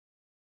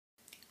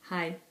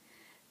Hi,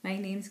 my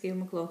name's Gail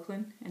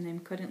McLaughlin and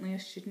I'm currently a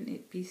student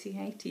at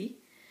BCIT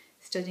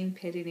studying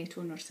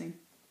perinatal nursing.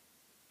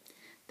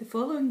 The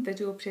following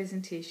video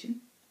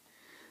presentation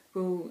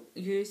will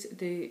use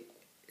the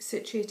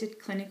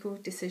situated clinical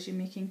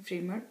decision-making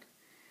framework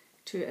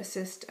to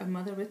assist a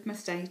mother with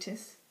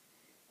mastitis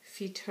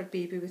feed her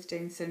baby with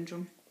Down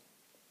syndrome.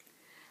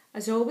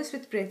 As always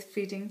with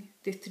breastfeeding,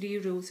 the 3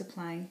 rules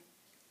apply.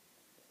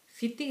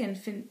 Feed the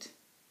infant,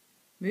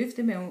 move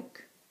the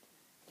milk,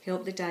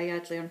 help the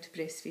dyad learn to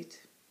breastfeed.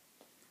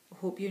 I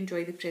hope you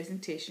enjoy the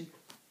presentation.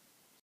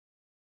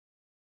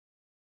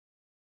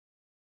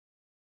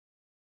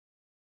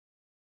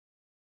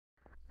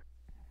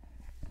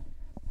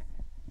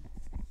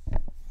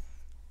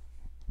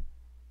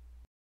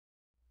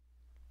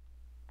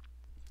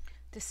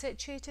 The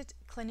situated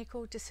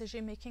clinical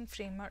decision-making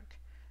framework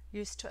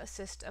used to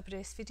assist a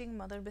breastfeeding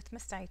mother with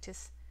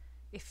mastitis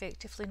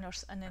effectively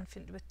nurse an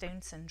infant with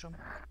Down syndrome.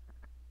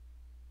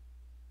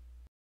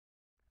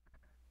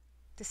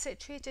 The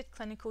situated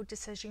clinical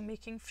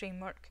decision-making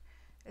framework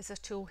is a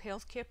tool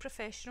healthcare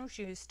professionals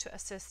use to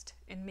assist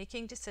in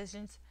making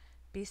decisions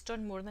based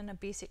on more than a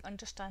basic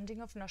understanding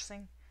of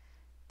nursing,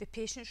 the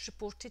patient's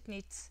reported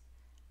needs,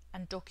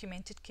 and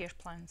documented care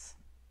plans.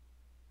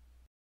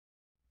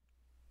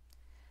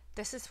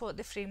 This is what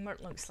the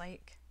framework looks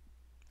like.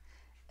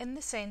 In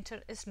the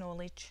centre is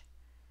knowledge,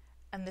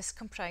 and this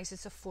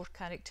comprises of 4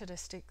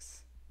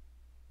 characteristics: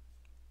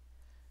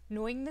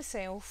 knowing the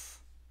self,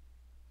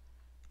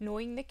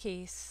 knowing the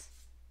case,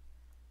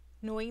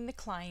 knowing the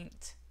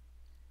client,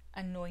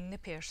 and knowing the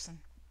person.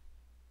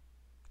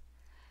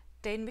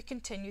 Then we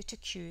continue to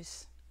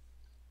cues: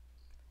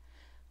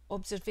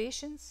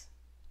 observations,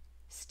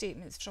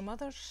 statements from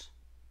others,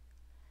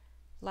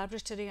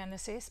 laboratory and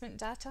assessment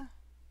data,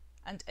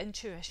 and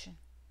intuition.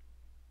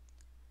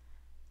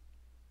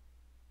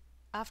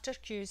 After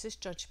cues is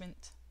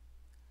judgment.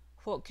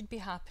 What could be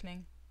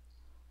happening?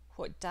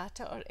 What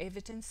data or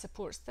evidence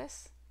supports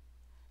this?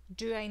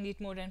 Do I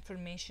need more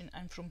information,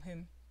 and from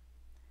whom?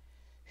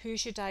 Who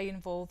should I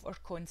involve or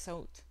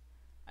consult,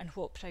 and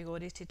what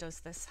priority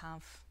does this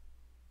have?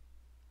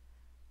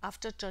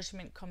 After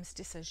judgment comes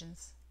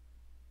decisions.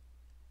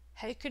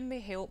 How can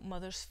we help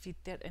mothers feed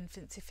their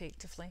infants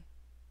effectively?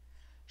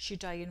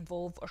 Should I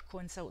involve or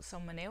consult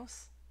someone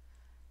else?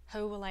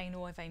 How will I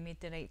know if I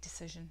made the right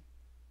decision?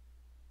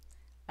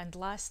 And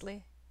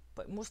lastly,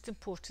 but most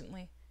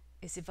importantly,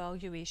 is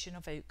evaluation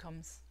of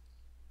outcomes.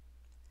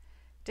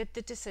 Did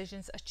the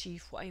decisions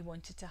achieve what I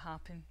wanted to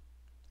happen?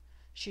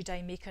 Should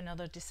I make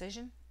another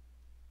decision?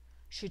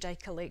 Should I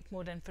collect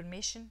more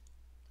information?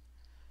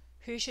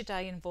 Who should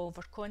I involve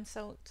or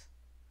consult?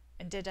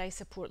 And did I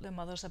support the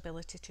mother's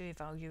ability to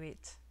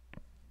evaluate?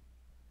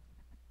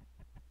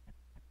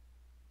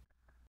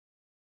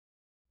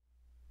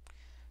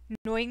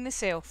 Knowing the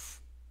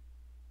self.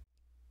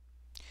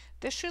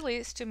 This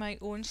relates to my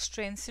own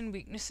strengths and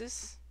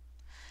weaknesses,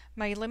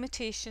 my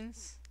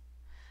limitations,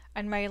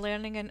 and my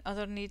learning and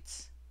other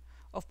needs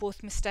of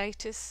both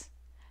mastitis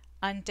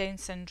and Down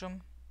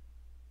syndrome.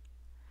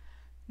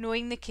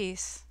 Knowing the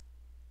case,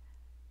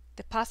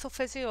 the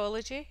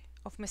pathophysiology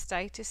of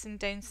mastitis and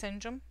Down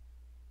syndrome,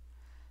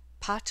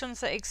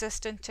 patterns that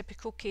exist in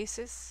typical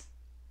cases,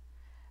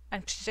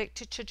 and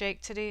predicted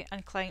trajectory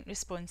and client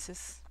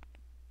responses.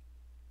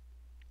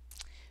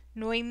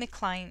 Knowing the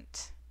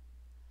client,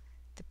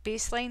 the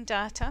baseline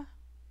data,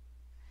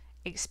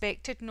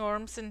 expected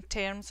norms in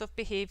terms of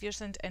behaviours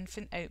and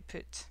infant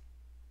output.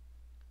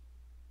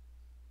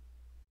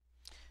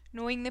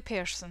 Knowing the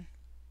person,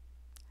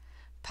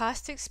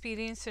 past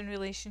experience in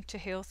relation to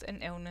health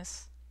and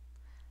illness.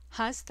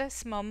 Has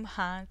this mum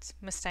had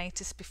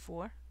mastitis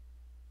before?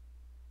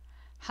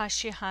 Has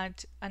she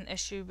had an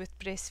issue with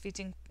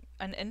breastfeeding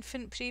an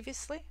infant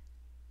previously?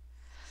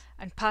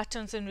 And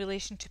patterns in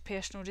relation to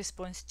personal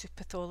response to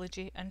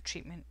pathology and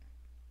treatment.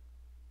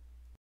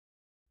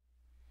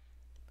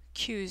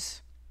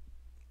 Cues.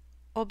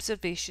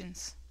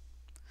 Observations.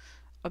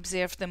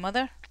 Observe the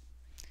mother,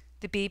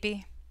 the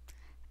baby,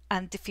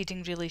 and the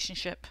feeding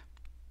relationship.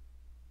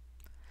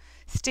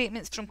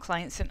 Statements from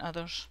clients and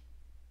others.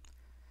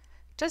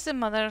 Does the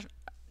mother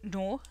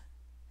know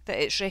that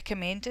it's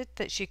recommended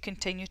that she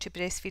continue to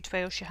breastfeed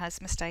while she has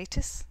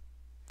mastitis,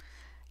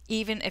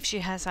 even if she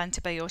has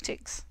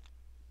antibiotics?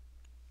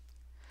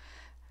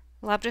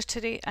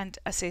 Laboratory and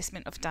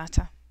assessment of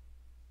data.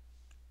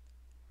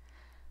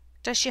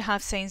 Does she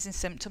have signs and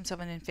symptoms of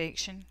an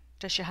infection?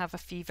 Does she have a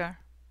fever?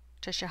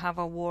 Does she have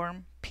a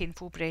warm,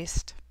 painful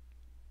breast?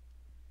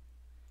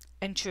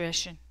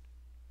 Intuition.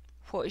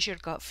 What is your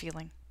gut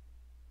feeling?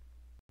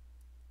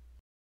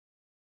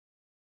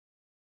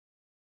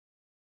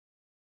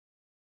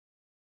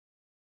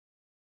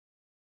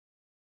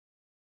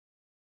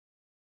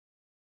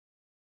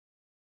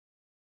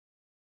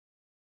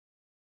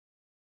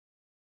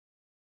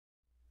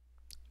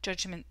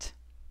 Judgment.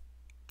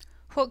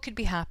 What could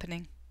be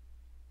happening?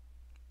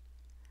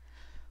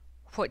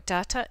 What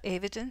data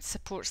evidence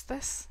supports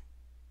this?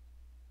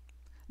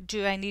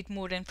 Do I need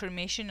more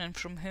information, and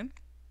from whom?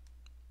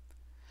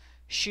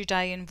 Should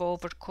I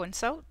involve or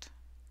consult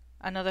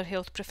another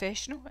health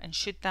professional, and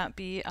should that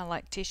be a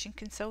lactation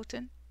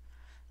consultant,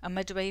 a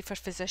midwife or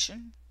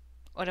physician,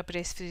 or a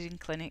breastfeeding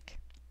clinic?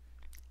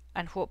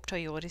 And what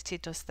priority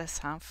does this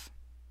have?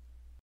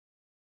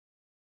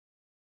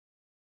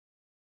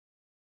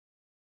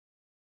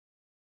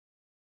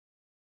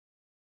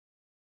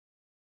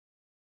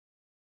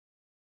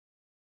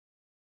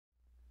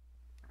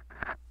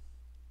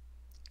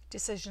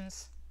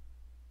 Decisions.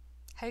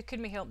 How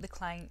can we help the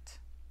client?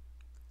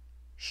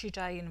 Should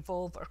I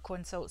involve or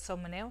consult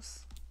someone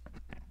else?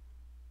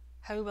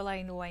 How will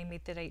I know I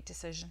made the right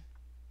decision?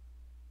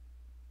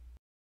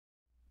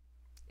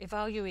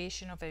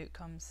 Evaluation of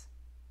outcomes.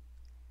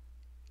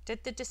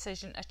 Did the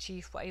decision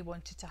achieve what I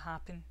wanted to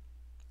happen?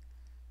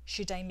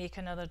 Should I make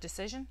another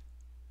decision?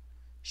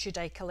 Should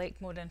I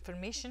collect more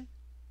information?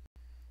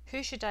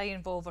 Who should I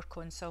involve or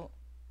consult?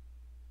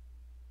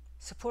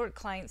 Support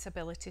clients'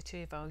 ability to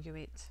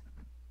evaluate.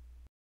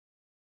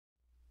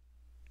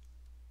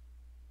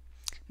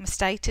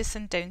 Mastitis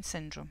and Down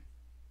syndrome.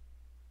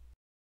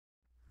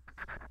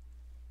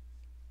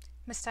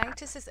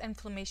 Mastitis is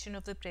inflammation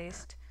of the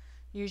breast,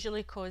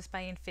 usually caused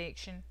by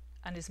infection,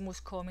 and is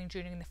most common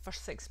during the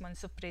first 6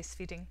 months of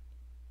breastfeeding.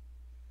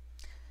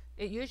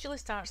 It usually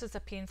starts as a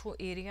painful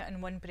area in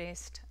one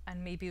breast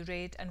and may be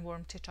red and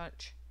warm to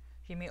touch.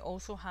 You may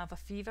also have a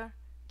fever,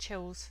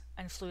 chills,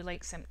 and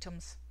flu-like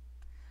symptoms.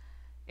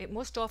 It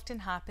most often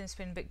happens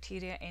when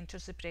bacteria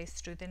enters the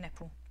breast through the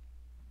nipple.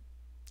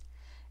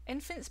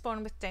 Infants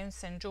born with Down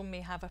syndrome may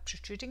have a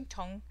protruding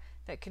tongue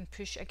that can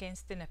push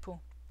against the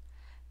nipple.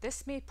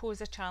 This may pose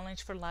a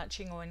challenge for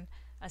latching on,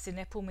 as the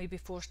nipple may be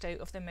forced out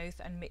of the mouth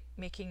and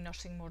making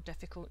nursing more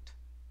difficult.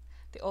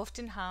 They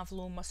often have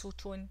low muscle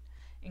tone,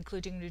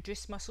 including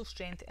reduced muscle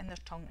strength in their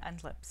tongue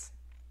and lips.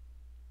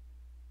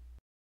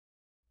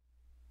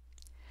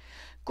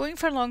 Going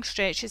for long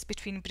stretches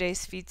between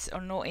breastfeeds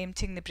or not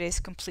emptying the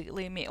breast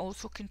completely may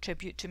also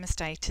contribute to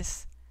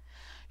mastitis.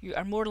 You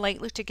are more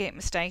likely to get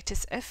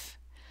mastitis if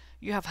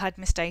you have had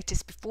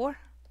mastitis before,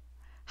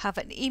 have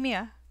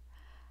anemia,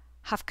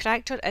 have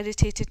cracked or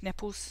irritated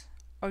nipples,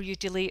 or you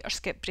delay or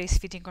skip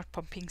breastfeeding or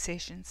pumping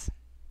sessions.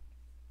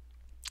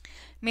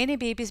 Many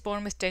babies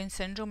born with Down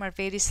syndrome are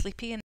very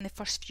sleepy in the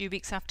first few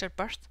weeks after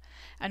birth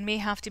and may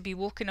have to be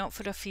woken up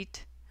for a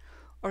feed,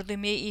 or they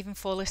may even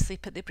fall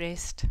asleep at the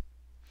breast.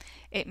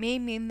 It may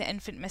mean the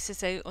infant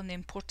misses out on the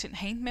important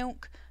hind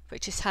milk,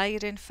 which is higher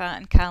in fat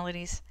and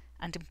calories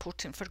and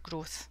important for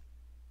growth.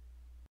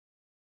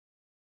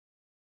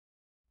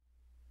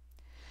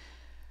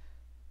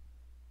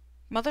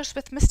 Mothers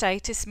with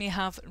mastitis may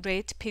have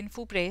red,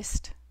 painful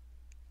breast,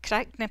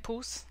 cracked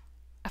nipples,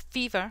 a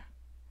fever,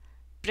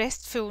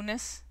 breast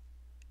fullness,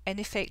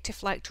 ineffective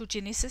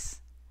lactogenesis,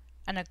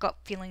 and a gut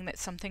feeling that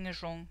something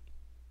is wrong.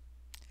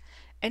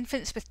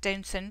 Infants with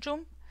Down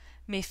syndrome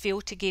may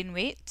fail to gain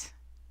weight,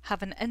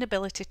 have an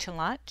inability to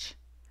latch,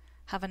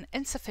 have an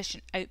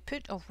insufficient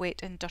output of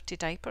wet and dirty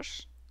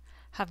diapers,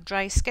 have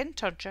dry skin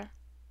turgor,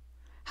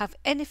 have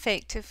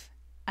ineffective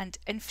and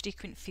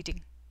infrequent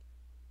feeding.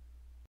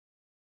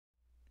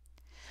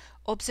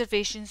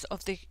 Observations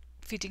of the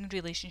feeding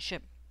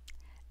relationship.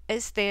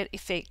 Is there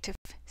effective,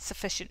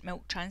 sufficient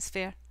milk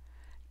transfer?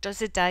 Does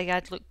the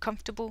dyad look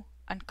comfortable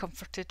and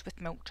comforted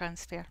with milk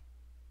transfer?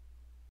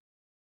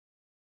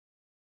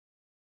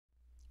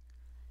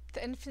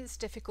 The infant's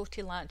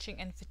difficulty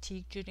latching and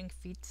fatigue during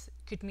feeds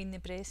could mean the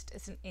breast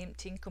isn't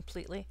emptying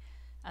completely,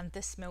 and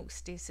this milk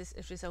stasis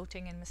is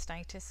resulting in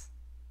mastitis.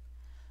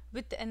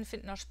 Would the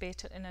infant nurse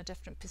better in a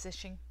different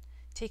position,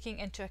 taking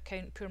into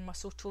account poor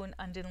muscle tone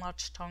and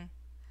enlarged tongue?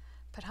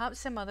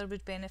 Perhaps the mother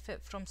would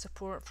benefit from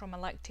support from a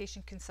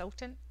lactation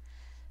consultant,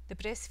 the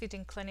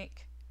breastfeeding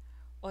clinic,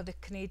 or the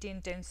Canadian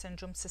Down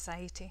Syndrome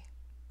Society.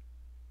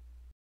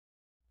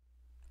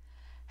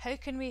 How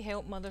can we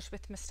help mothers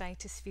with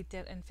mastitis feed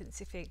their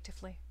infants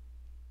effectively?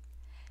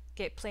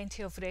 Get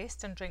plenty of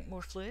rest and drink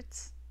more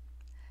fluids.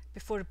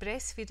 Before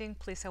breastfeeding,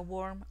 place a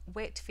warm,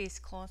 wet face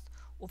cloth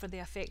over the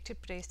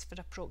affected breast for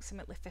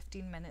approximately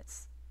 15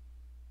 minutes.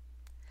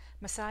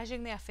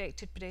 Massaging the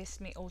affected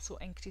breast may also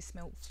increase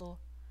milk flow,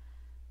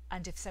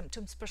 and if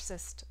symptoms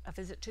persist, a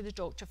visit to the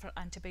doctor for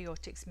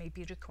antibiotics may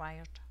be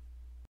required.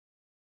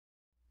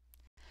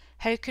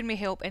 How can we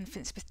help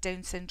infants with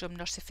Down syndrome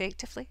nurse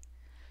effectively?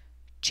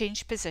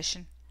 Change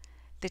position.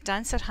 The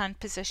dancer hand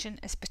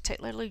position is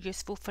particularly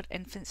useful for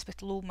infants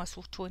with low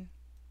muscle tone.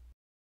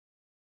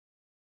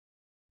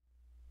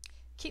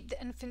 Keep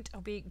the infant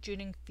awake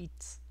during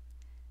feeds.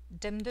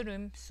 Dim the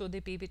room so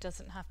the baby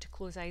doesn't have to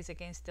close eyes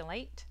against the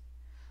light.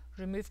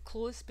 Remove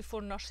clothes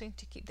before nursing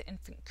to keep the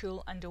infant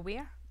cool and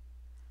aware.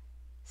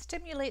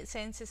 Stimulate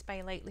senses by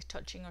lightly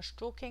touching or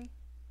stroking.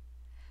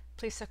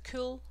 Place a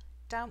cool,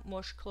 damp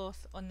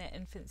washcloth on the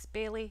infant's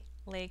belly,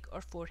 leg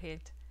or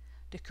forehead.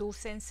 The cool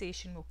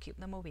sensation will keep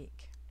them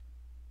awake.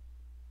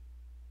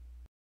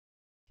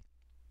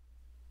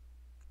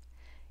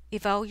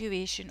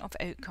 Evaluation of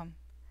outcome.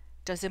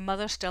 Does the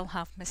mother still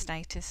have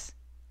mastitis?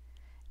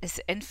 Is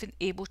the infant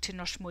able to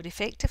nurse more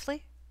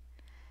effectively?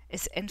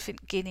 Is the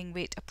infant gaining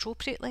weight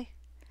appropriately?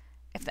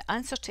 If the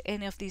answer to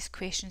any of these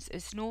questions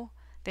is no,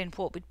 then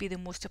what would be the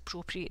most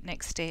appropriate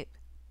next step?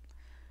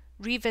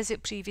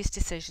 Revisit previous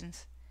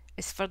decisions.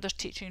 Is further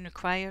teaching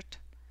required?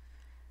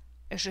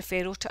 Is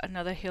referral to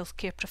another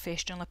healthcare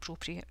professional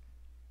appropriate?